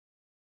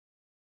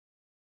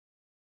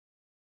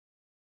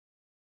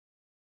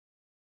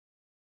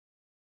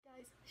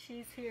Guys,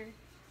 she's here.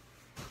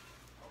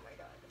 Oh my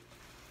god.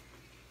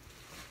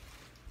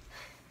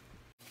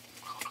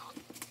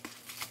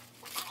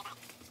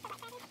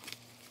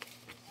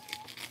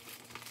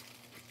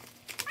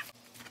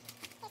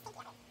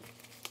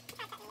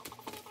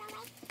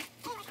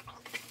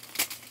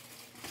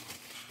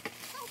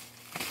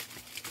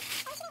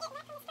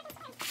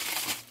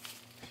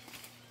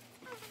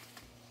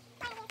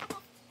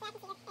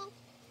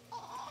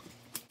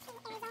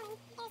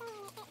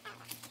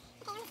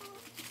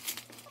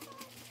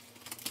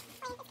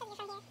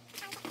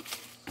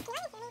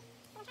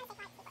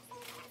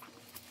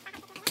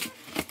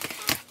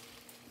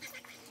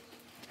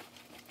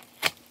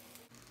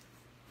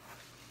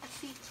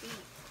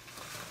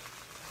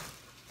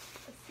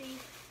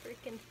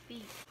 Freaking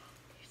feet.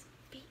 There's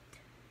feet.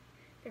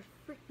 They're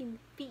freaking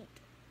feet.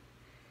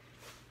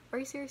 Are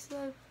you serious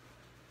though?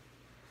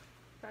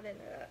 I didn't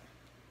know that.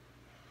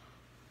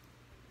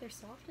 They're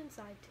soft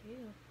inside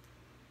too.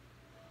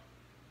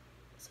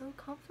 So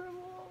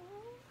comfortable.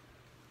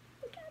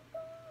 Look at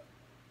them.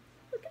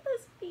 Look at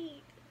those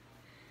feet.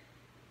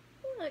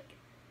 Look.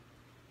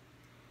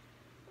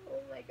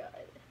 Oh my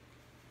god.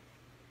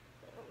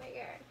 Oh my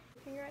god.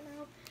 Right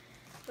now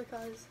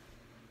because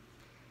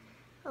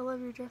I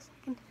love your dress.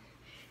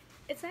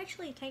 It's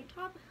actually a tank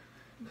top,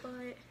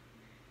 but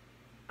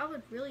I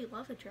would really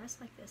love a dress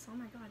like this. Oh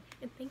my god.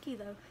 And thank you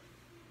though.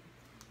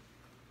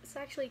 It's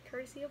actually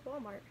courtesy of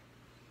Walmart.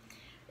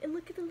 And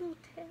look at the little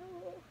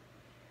tail.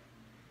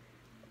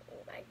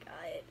 Oh my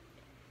god.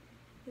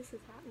 This is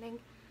happening.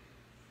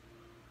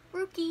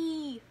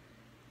 Rookie!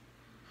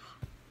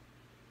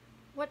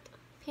 What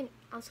penny?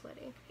 I'm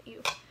sweating.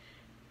 You.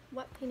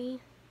 What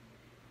penny?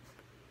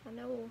 I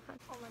know.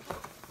 Oh my god.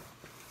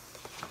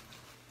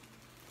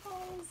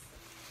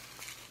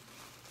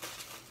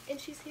 And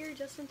she's here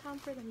just in time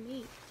for the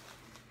meet.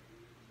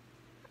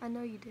 I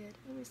know you did.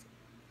 Let me see.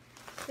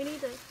 We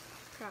need to,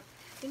 crap,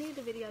 we need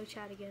to video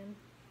chat again.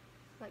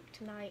 Like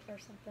tonight or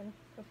something,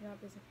 if you're not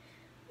busy.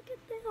 Look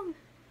at them.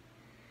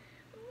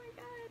 Oh my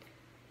god.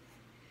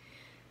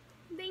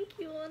 Thank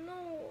you, I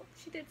know.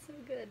 She did so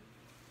good.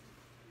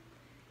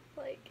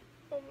 Like,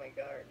 oh my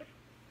god.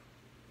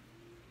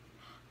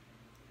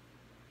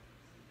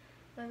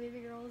 My baby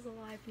girl is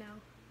alive now.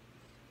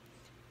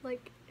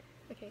 Like,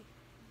 okay,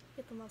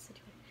 get them all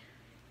situated.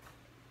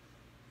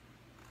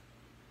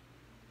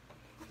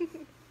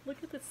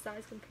 Look at the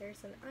size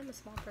comparison. I'm a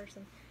small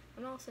person.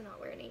 I'm also not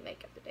wearing any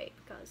makeup today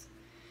because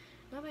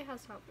nobody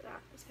has time for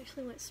that,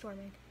 especially when it's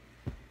storming.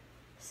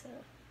 So,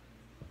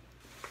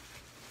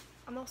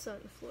 I'm also on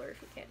the floor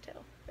if you can't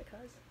tell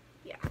because,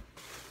 yeah.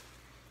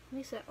 Let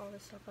me set all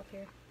this stuff up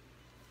here.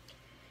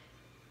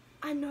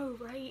 I know,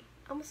 right?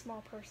 I'm a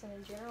small person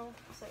in general,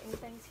 so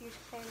anything's huge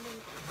to me,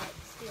 but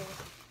still.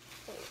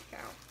 Holy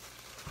cow.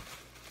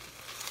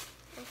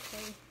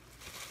 Okay.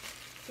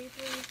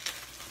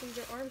 These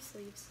are arm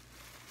sleeves.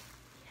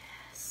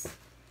 Yes.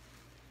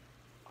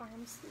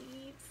 Arm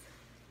sleeves.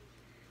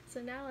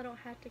 So now I don't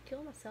have to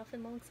kill myself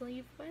in long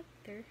sleeve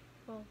weather.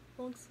 Well,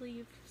 long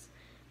sleeves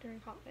during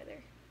hot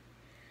weather.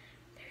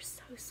 They're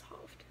so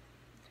soft.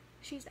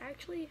 She's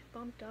actually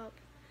bumped up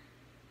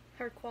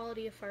her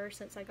quality of fur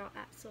since I got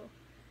Axel.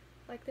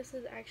 Like, this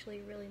is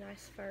actually really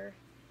nice fur.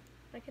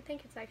 Like, I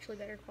think it's actually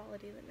better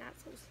quality than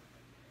Axel's,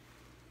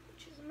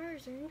 which is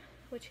amazing.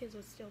 Which his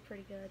was still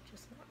pretty good,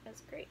 just not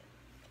as great.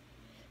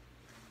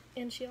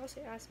 And she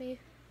also asked me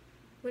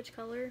which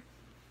color.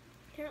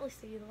 Can't really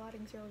see, the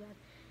lighting's real bad.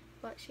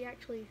 But she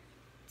actually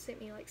sent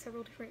me like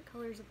several different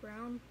colors of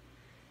brown,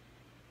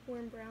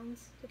 warm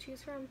browns to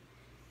choose from.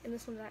 And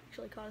this one's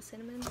actually called a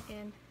cinnamon,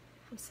 and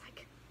I'm just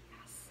like,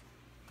 yes,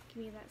 give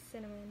me that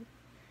cinnamon,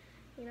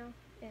 you know?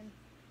 And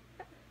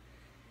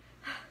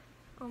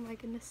oh my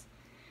goodness.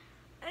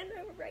 I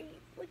know, right?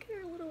 Look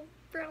at her little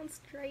brown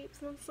stripes,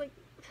 and I'm just like,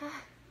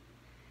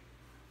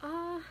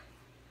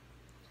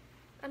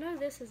 I know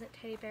this isn't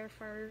teddy bear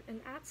fur,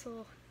 and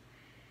Axel,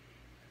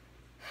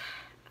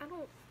 I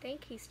don't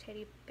think he's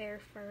teddy bear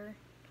fur.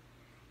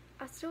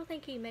 I still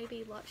think he may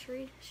be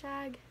luxury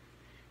shag.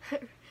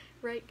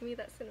 Right, give me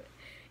that cinnamon.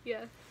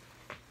 Yeah.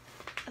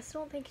 I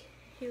still don't think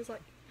he was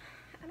like,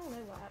 I don't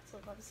know what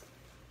Axel was.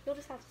 You'll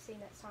just have to see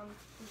next time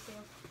you see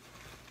him.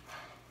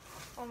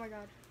 Oh my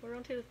god, we're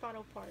on to the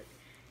final part.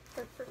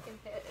 Her freaking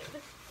head.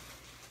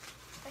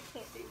 I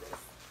can't do this.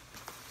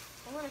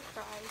 I'm gonna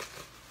cry.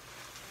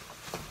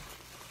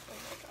 Oh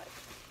my god.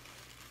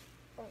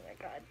 Oh my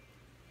god.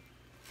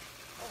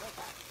 Oh my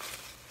god.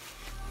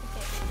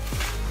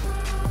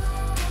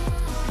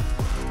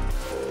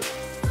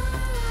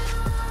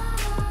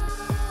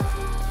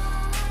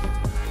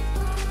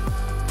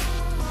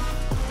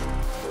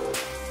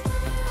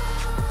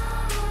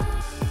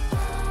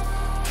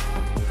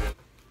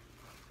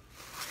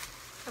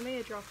 I may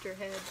have dropped her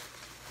head.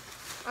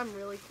 I'm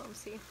really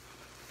clumsy.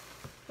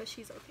 But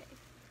she's okay.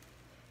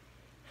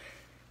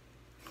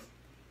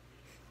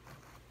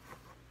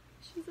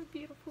 She's a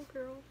beautiful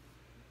girl.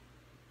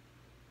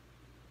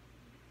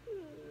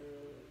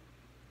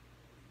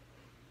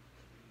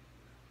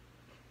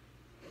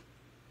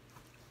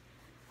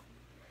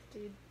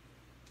 Dude,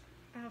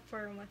 have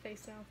fur on my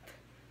face now.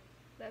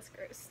 That's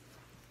gross.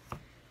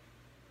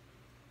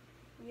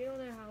 You don't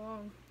know how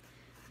long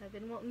I've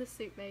been wanting this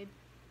suit made.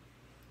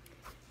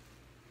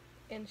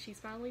 And she's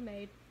finally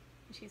made.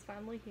 And she's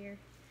finally here.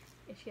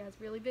 And she has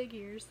really big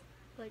ears.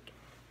 Like,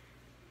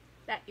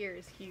 that ear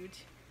is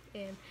huge.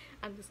 And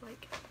I'm just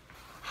like,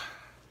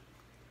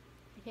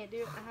 I can't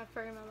do it. I have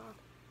fur in my mouth.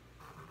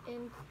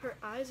 And her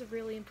eyes have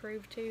really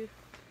improved too.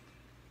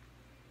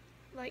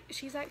 Like,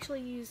 she's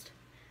actually used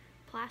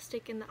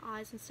plastic in the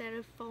eyes instead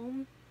of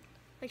foam.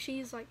 Like, she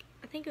used, like,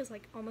 I think it was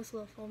like almost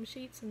little foam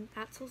sheets in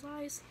Axel's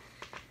eyes.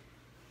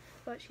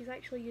 But she's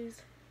actually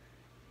used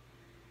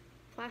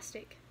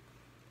plastic.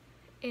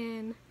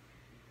 And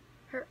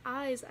her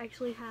eyes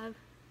actually have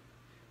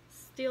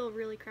still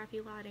really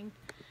crappy lighting.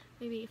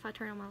 Maybe if I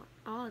turn on my,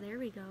 oh, there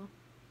we go.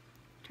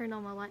 Turned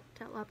on my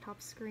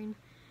laptop screen.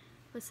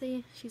 But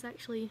see, she's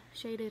actually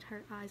shaded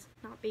her eyes.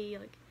 Not be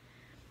like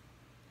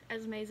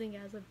as amazing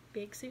as a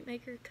big suit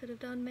maker could have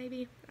done,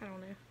 maybe. I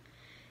don't know.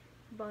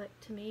 But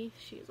to me,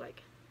 she's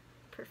like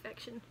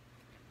perfection.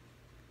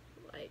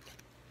 Like,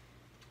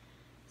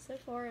 so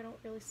far I don't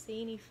really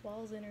see any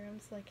flaws in her. I'm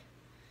just like,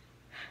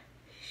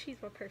 she's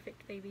my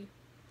perfect baby.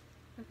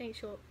 I think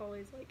she'll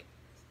always like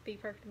be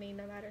perfect to me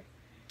no matter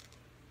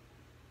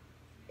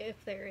if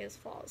there is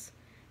flaws.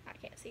 I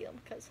can't see them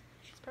because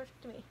she's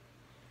perfect to me.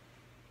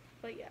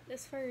 But yeah,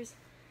 this fur is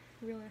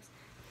real nice.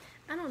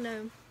 I don't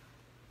know.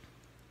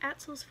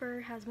 Axel's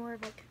fur has more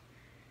of like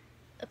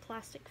a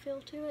plastic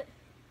feel to it.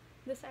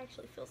 This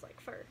actually feels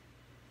like fur.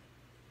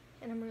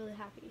 And I'm really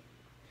happy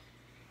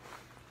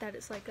that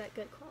it's like that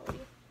good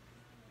quality.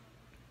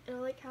 And I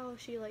like how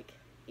she like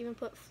even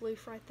put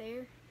floof right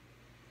there.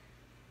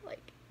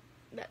 Like,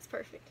 that's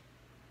perfect.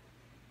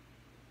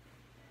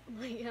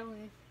 Like, I don't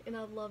know. And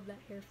I love that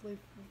hair floof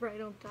right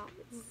on top.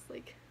 It's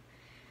like,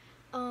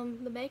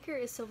 the maker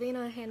is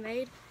Silvena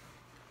Handmade.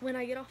 When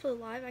I get off of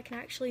the live, I can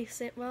actually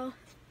send, well,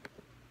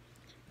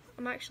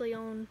 I'm actually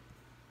on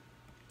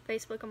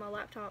Facebook on my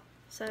laptop,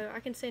 so I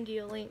can send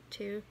you a link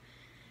to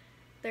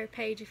their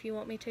page if you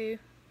want me to.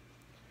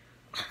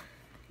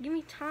 Give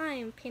me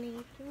time,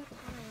 Penny. Give me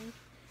time.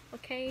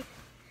 Okay?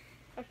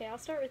 Okay, I'll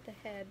start with the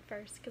head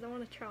first, because I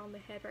want to try on the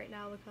head right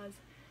now because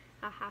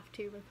I have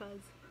to,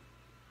 because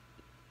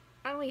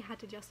I don't even have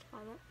to justify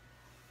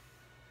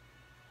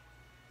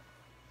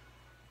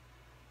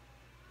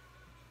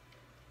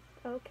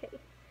that. Okay.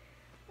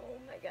 Oh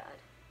my god.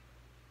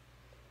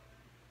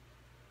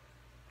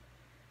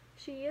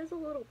 She is a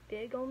little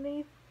big on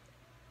me.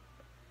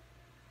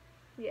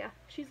 Yeah,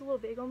 she's a little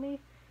big on me,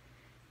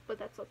 but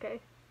that's okay.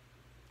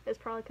 It's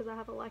probably because I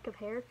have a lack of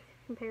hair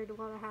compared to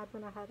what I had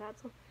when I had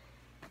Axel.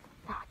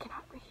 Now I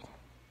cannot read.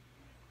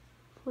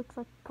 Looks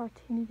like a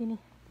cartoony Vinny.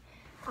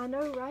 I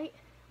know, right?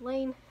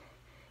 Lane,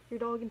 your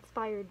dog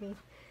inspired me,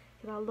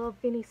 because I love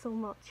Vinny so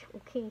much,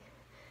 okay?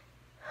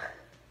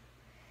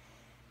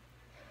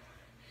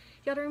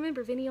 You gotta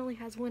remember, Vinny only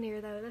has one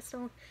ear, though. That's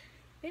the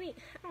Vinny,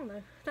 I don't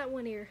know. That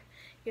one ear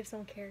gives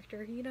some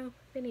character, you know?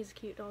 Vinny's a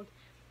cute dog.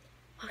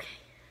 Okay.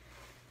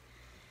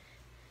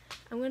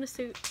 I'm gonna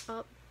suit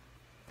up.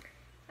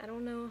 I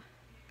don't know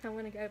how I'm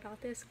gonna go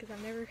about this, because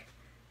I've never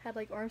had,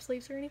 like, arm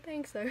sleeves or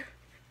anything, so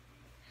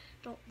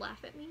don't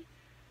laugh at me.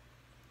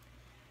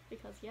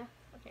 Because, yeah.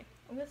 Okay.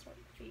 I'm gonna start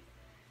with the feet,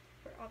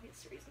 for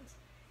obvious reasons.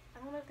 I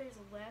don't know if there's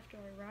a left or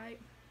a right.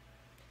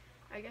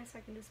 I guess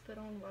I can just put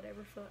on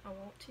whatever foot I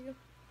want to.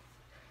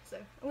 So,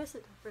 I'm gonna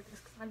sit down for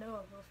this because I know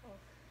I will fall.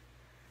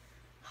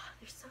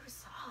 They're so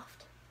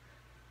soft.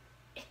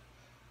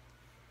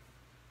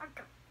 I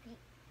got feet.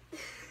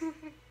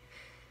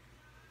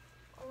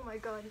 Oh my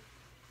god.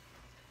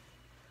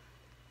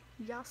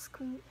 Yes,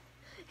 queen.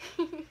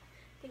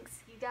 Thanks,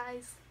 you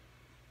guys.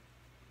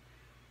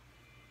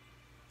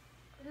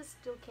 I just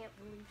still can't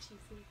believe she's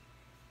here.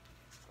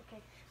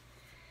 Okay.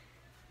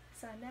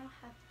 So I now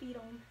have feet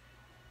on.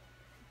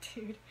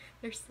 Dude,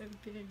 they're so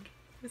big.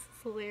 This is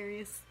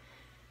hilarious.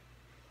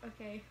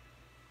 Okay.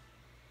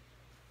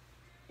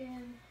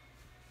 And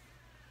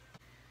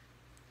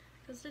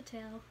goes the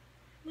tail.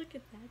 Look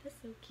at that. That's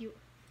so cute.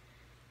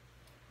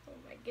 Oh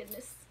my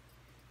goodness.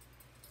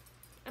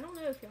 I don't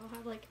know if y'all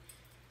have like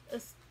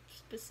a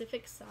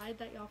specific side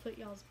that y'all put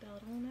y'all's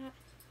belt on at,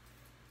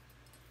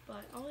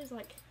 but I always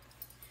like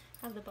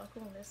have the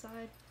buckle on this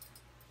side.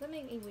 Does that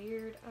make me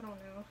weird? I don't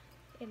know.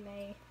 It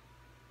may.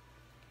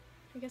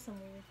 I guess I'm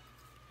weird.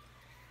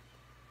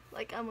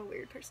 Like, I'm a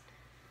weird person.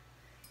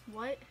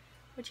 What?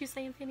 What you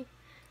saying, Penny?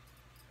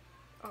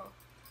 Oh.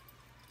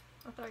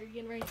 I thought you were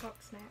getting ready to talk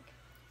snack.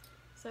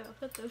 So I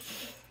put the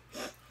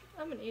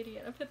I'm an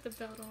idiot. I put the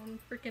belt on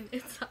freaking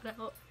inside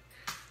out.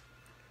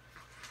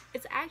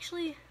 It's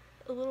actually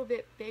a little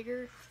bit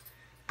bigger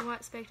than what I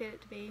expected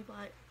it to be,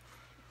 but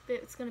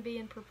it's going to be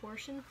in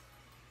proportion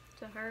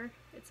to her.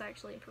 It's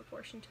actually in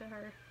proportion to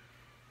her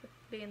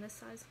being this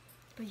size.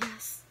 But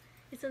yes,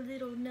 it's a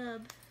little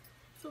nub.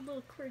 It's a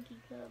little quirky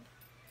nub.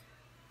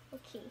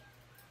 Okay.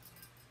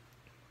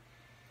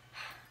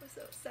 I'm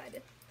so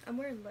excited. I'm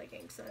wearing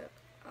leggings, so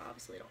I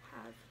obviously don't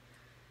have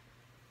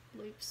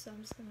loops, so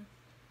I'm just gonna,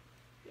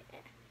 yeah.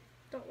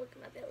 Don't look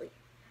at my belly.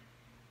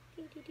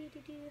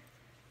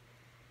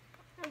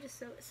 I'm just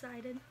so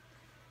excited.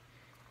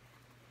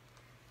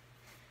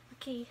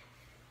 Okay.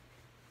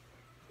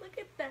 Look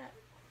at that.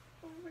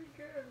 Oh my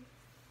god.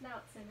 Now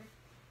it's centered.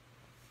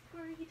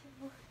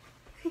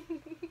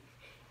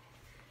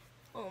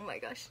 Oh my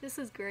gosh, this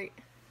is great.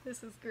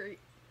 This is great.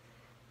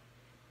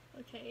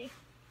 Okay.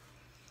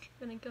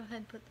 I'm gonna go ahead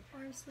and put the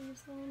arm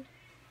sleeves on.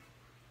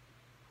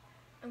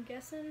 I'm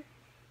guessing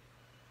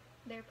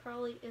there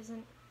probably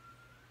isn't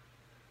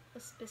a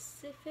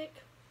specific...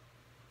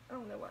 I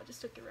don't know why I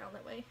just took it around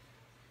that way.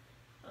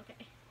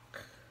 Okay.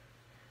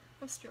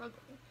 I'm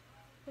struggling.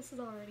 This is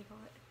already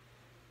hot.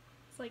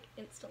 It's like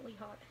instantly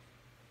hot.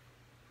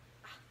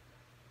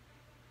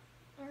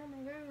 Oh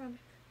my god.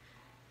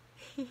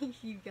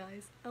 You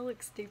guys, I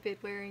look stupid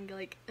wearing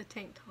like a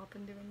tank top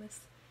and doing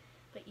this.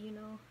 But you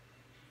know,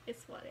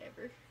 it's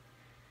whatever.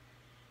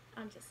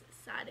 I'm just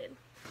excited.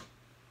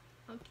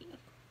 Okay.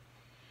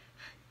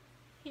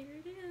 Here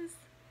it is.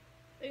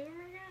 Oh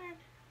my god.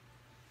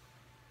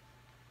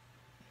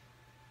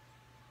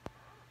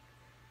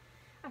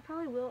 I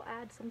probably will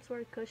add some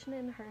sort of cushion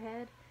in her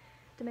head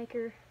to make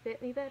her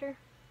fit me better.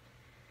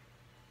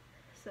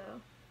 So,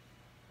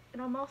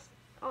 and I'm also,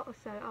 I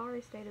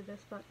already stated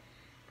this, but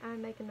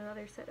I'm making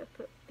another set of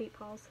feet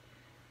paws.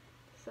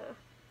 So,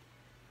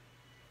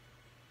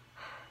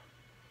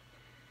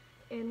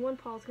 and one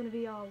paw's going to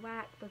be all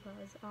whack because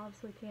I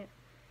obviously can't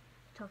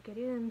tuck it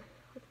in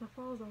with my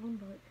paws on,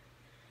 but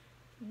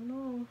you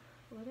know,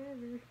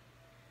 whatever.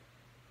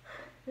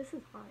 This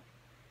is hot.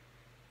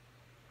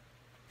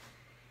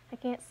 I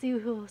can't see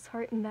who's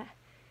hurting that.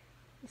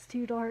 It's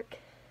too dark.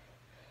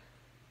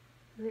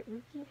 Is it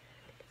Rookie? I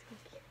think it's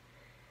Rookie.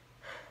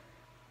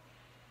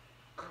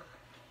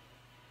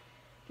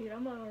 Dude,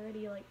 I'm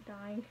already like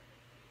dying.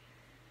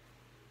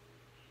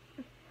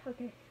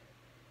 Okay.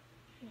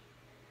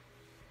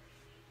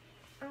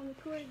 I'm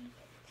recording.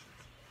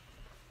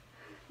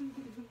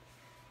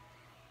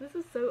 This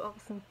is so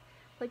awesome.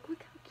 Like,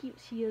 look how cute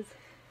she is.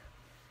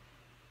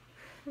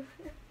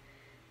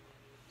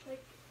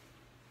 Like,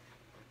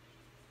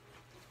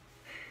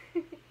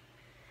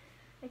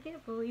 I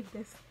can't believe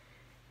this.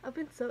 I've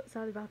been so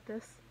excited about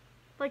this.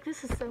 Like,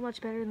 this is so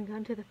much better than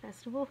going to the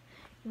festival.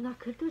 And I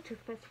could go to the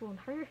festival and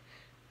her,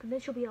 but then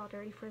she'll be all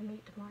dirty for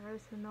meat tomorrow,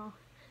 so no.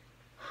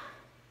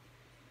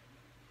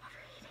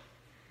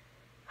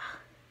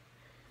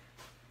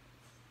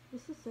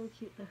 This is so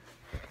cute though.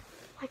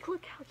 Like,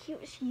 look how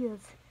cute she is.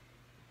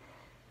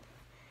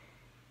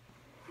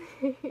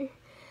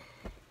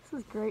 This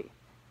is great.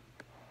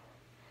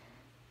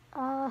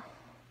 My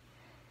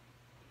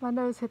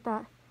nose hit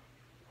that.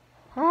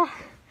 Ah.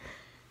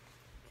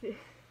 This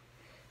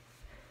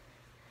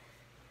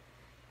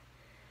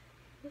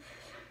is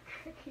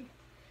so great.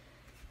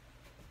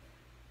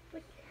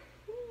 Look.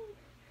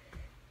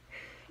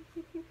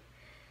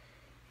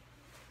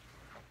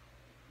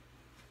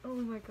 Oh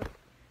my god.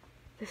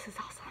 This is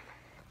awesome.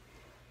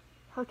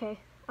 Okay,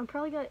 I'm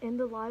probably gonna end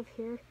the live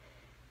here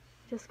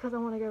just because I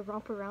want to go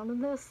romp around in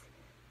this.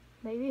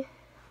 Maybe.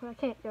 But I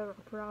can't go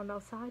romp around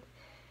outside.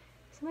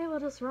 So maybe I'll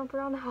just romp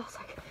around the house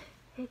like,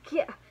 heck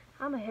yeah,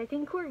 I'm a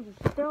heckin' corgi,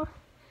 you know?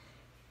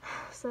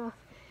 So,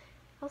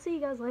 I'll see you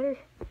guys later.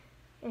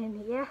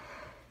 And yeah,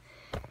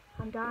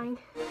 I'm dying.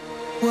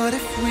 What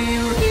if we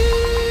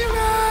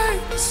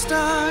rewrite the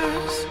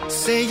stars?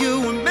 Say you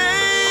were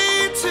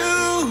made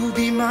to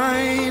be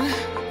mine.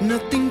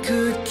 Nothing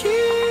could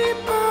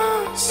keep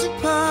us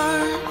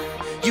apart.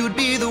 You'd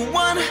be the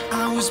one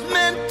I was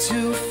meant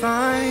to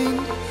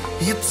find.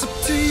 It's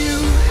up to you,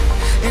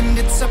 and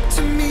it's up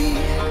to me.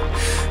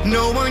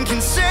 No one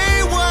can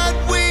say what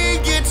we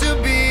get to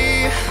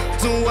be.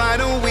 So why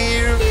don't we